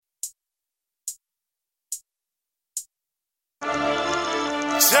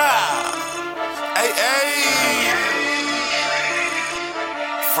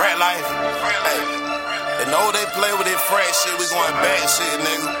Frat life. Hey, they know they play with that frat shit. We going back shit,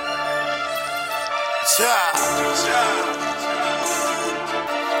 nigga.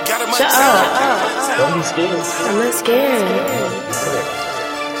 Got it, Shut up. Don't be scared. I'm not scared.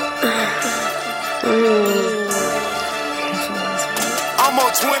 I'm on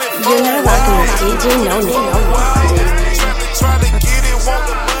 24. You're not rocking with DJ No Name. Try to get it, want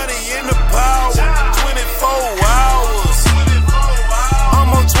the money and the power. 24 hours. I'm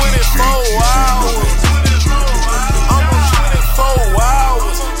on 24 hours. I'm on 24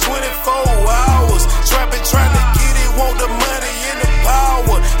 hours. 24 hours. Trapping, trying to get it, want the money and the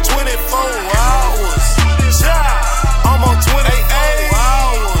power. 24 hours. I'm on 24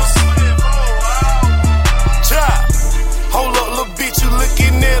 hours. Hold up, little bitch, you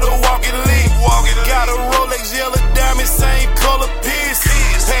looking at a walking lead. Got a Rolex, yellow diamond, same color piece.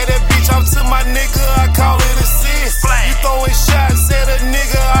 Pay that bitch off to my nigga, I call it a assist. You throwing shots at a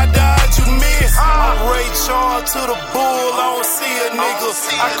nigga, I died, you miss. I'm Ray Charles to the bull, I don't see a nigga.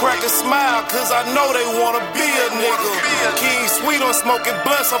 I crack a smile, cause I know they wanna be a nigga. King Sweet on smoking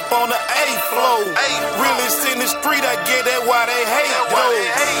blunts up on the 8th floor. Realest in the street, I get that why they hate though.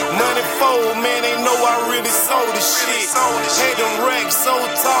 Money fold, man, they know I really sold this shit. Had them racks so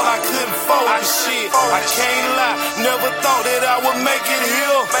tall, I couldn't fold this shit. I can't lie, never thought that I would make it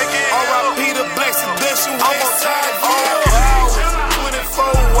here. R.I.P. the Black Seduction, West Side hours. 24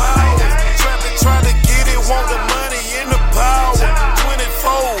 hours. Trapping, trying to get it, want the money and the power.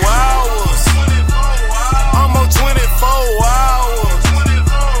 24 hours. I'm on 24 hours.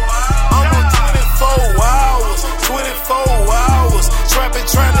 I'm on 24 hours. 24 hours. Trapping,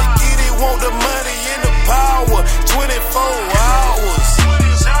 trying to get it, want the money and the power. 24 hours.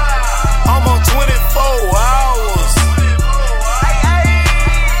 I'm on 24 hours.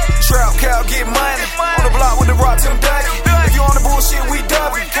 Trap cow, get money. On the block with the rock, Tim Ducky. If you on the bullshit, we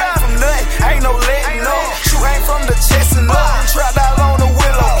W. Came from nothing, ain't no letting no. Shoot aim from the chest and up. Trap out on the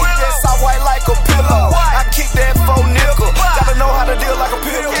willow. Keep that soft white like a pillow. I kick that 4 nickel. Gotta know how to deal like a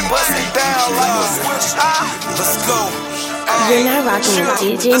pill. Bust it down like a switch. Let's go. You're not rocking with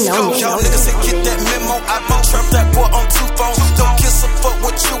DJ No Name. Y'all niggas say get that memo. I been trap that boy on 2 phones. Don't kiss a fuck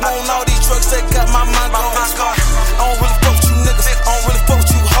what you want. All these drugs that got my mind gone. I don't really fuck with you niggas. I don't really fuck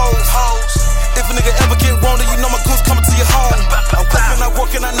with you hoes. If a nigga ever get wanted, you know my goose coming to your home. I'm working, I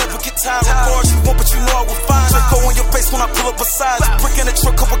work and I never get tired. Of course you want, but you know I will find. Just go in your face when I pull up beside you. Brick in the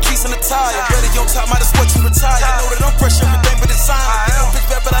truck, couple keys in the tire. Ready on top, might as well you retire. I know that I'm fresh, everything but it's silent. They don't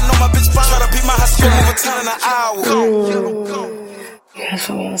bitch bad, but I know my bitch fine. Try to beat my high school over 10 in an hour.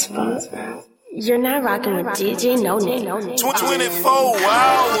 You're not rocking with DJ No Name. 24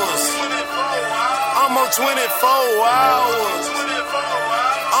 hours. I'm on 24 hours.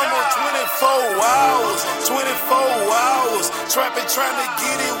 I'm on 24 hours. 24 hours. Trapping, trying to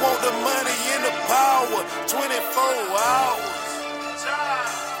get it, want the money and the power. 24 hours.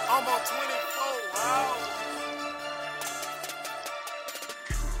 I'm on 24.